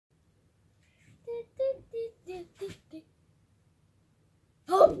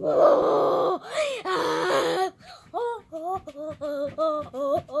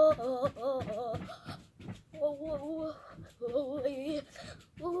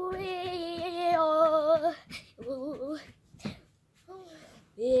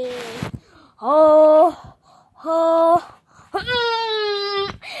Oh, oh.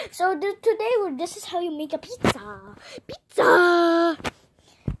 So today this is how you make a pizza. Pizza.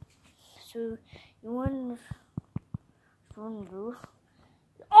 So you want to do?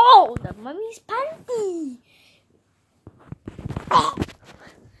 Oh, the mummy's panty. Oh.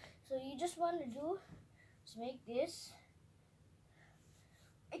 So you just want to do is make this.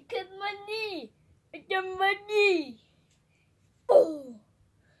 I get money. I get money. Oh.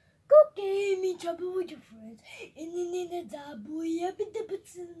 Go game each other with your friends.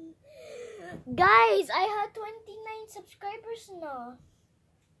 Guys, I have 29 subscribers now.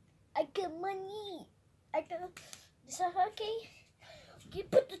 I get money. I get. Is that okay? Okay,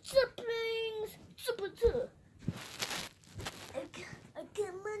 put the saplings. I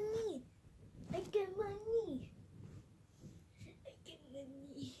get money. I get money. I get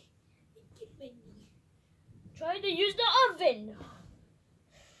money. I get money. Try to use the oven.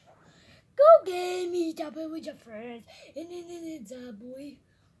 Go game each other with your friends. Boy.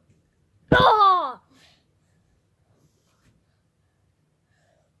 Ah!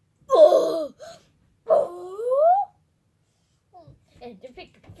 Oh! Oh! And to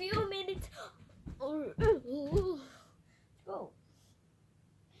take a few minutes. Go. Boom. Oh,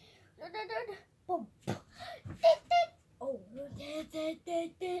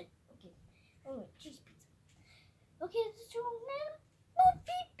 okay. Oh, cheese pizza. Okay, it's wrong now.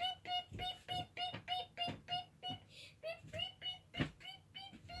 Beep beep beep beep beep beep beep beep beep beep beep beep beep beep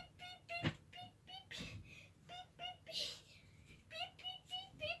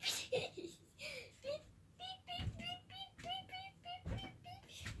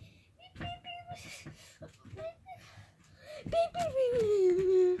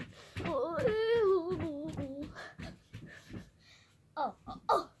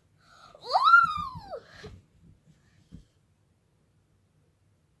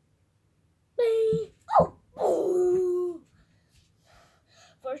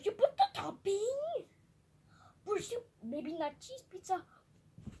First you put the topping. First you, maybe not cheese pizza.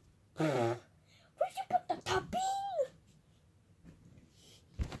 First you put the topping.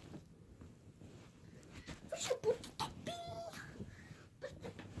 First you put the topping.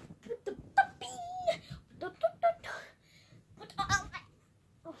 Put the topping. Put topping.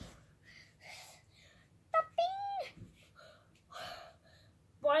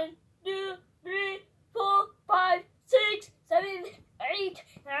 1, 2, 3, 4, 5, 6, 7, 8,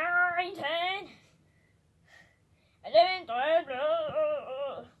 9, 10, 11,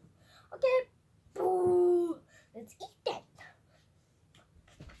 12. Okay. Boo. Let's eat that.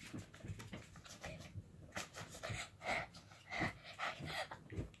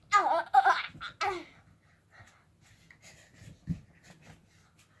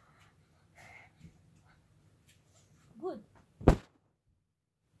 Good.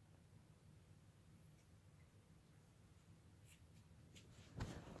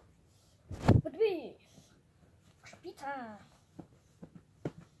 But we pizza.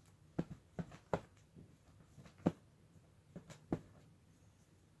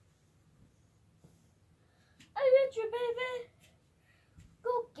 I got you, baby.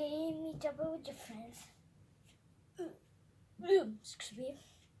 Go game each other with your friends. Excuse me.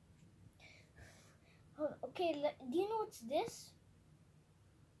 Okay, do you know what's this?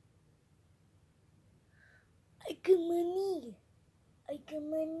 I got money. I got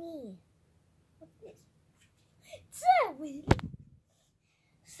money. What's this?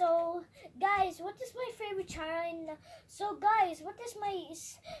 So, guys, what is my favorite channel? So, guys, what is my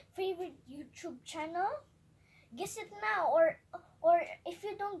favorite YouTube channel? Guess it now, or if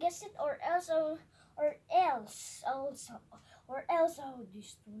you don't guess it, or else I'll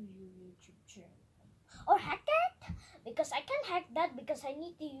destroy your YouTube channel. Or hack it, because I can hack that, because I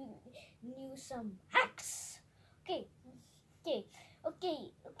need to use some hacks. Okay,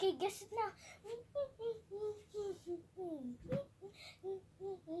 guess it now.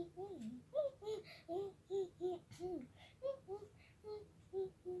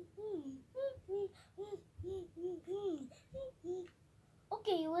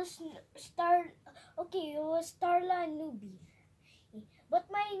 Okay, it was Starla Newbie. But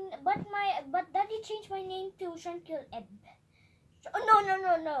Daddy changed my name to Shankil Ebb. Oh, no,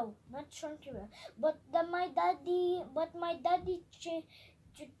 not Shankil. But my daddy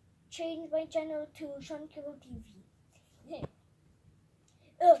changed my channel to Shankil TV.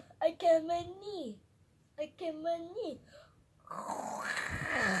 I get money.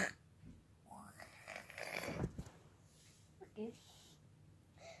 Okay,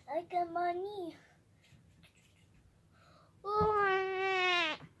 I get money.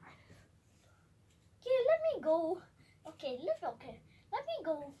 Okay, let me go. Let me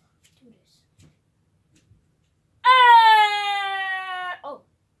go do this.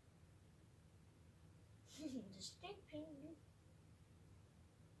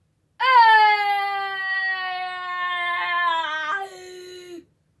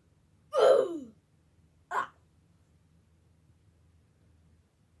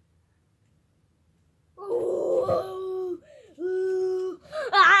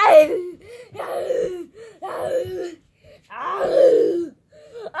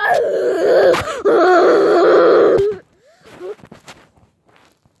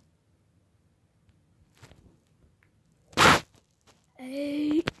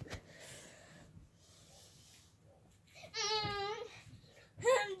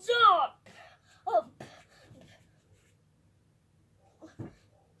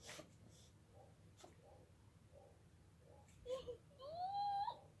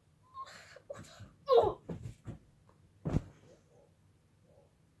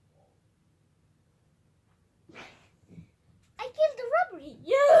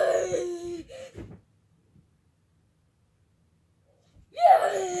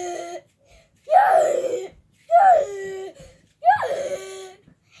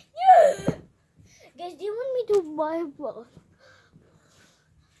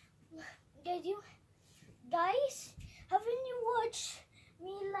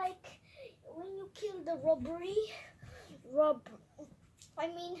 the robbery. I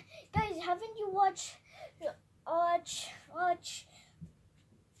mean, guys, haven't you watched?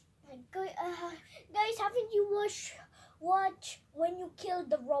 Guys, haven't you watch when you kill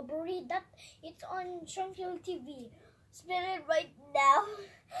the robbery? That it's on Shanghill TV. Spell it right now.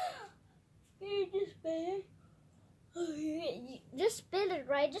 You just spell it. Just spell it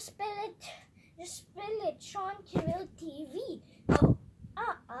right. Just spell it. Just spell it. Sean Kirill TV. Oh,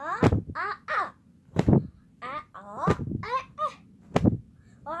 ah ah ah ah ah ah ah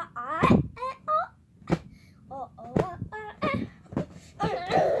ah ah ah.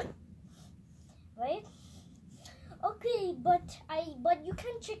 Right? Okay, but you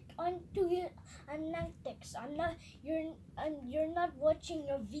can check onto your analytics. You're not watching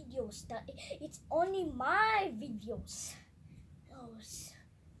your videos. That it's only my videos.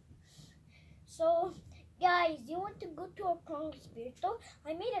 So guys, you want to go to a Clone Spirito?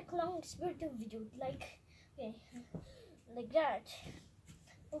 I made a Clone Spirito video like that.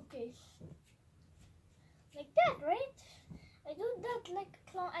 Okay, like that, right? I do that like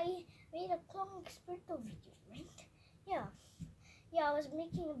a clone. I made a Clone Spirito video, right? Yeah, I was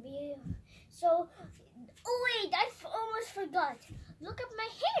making a video. So, oh wait, I almost forgot. Look at my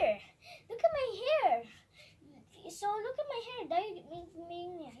hair. Look at my hair. So look at my hair. That made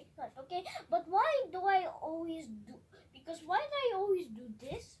me a haircut. Okay, but why do I always do? Because why do I always do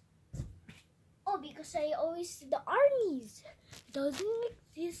this? Oh, because I always see the armies. Doesn't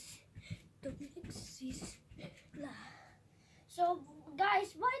exist. Doesn't exist. So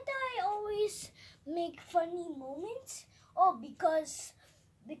guys, why do I always make funny moments? Oh, because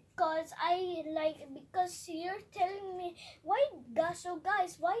you're telling me why, guys. So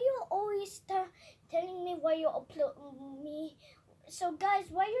guys, why you always telling me why you upload me? So guys,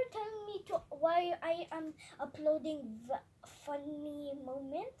 why you're telling me why I am uploading funny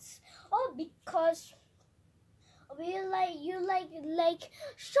moments? Oh, because you like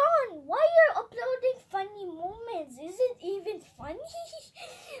Sean, why you're uploading funny moments? Is it even funny?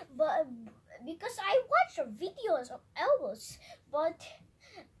 But because I watch your videos of Elbows, but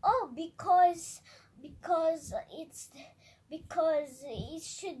because it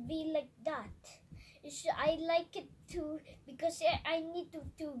should be like that. I like it too because I need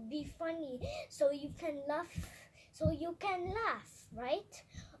to be funny so you can laugh. Right?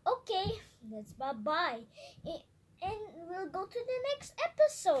 Okay, that's bye-bye. And we'll go to the next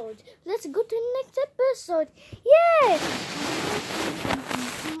episode. Let's go to the next episode. Yes!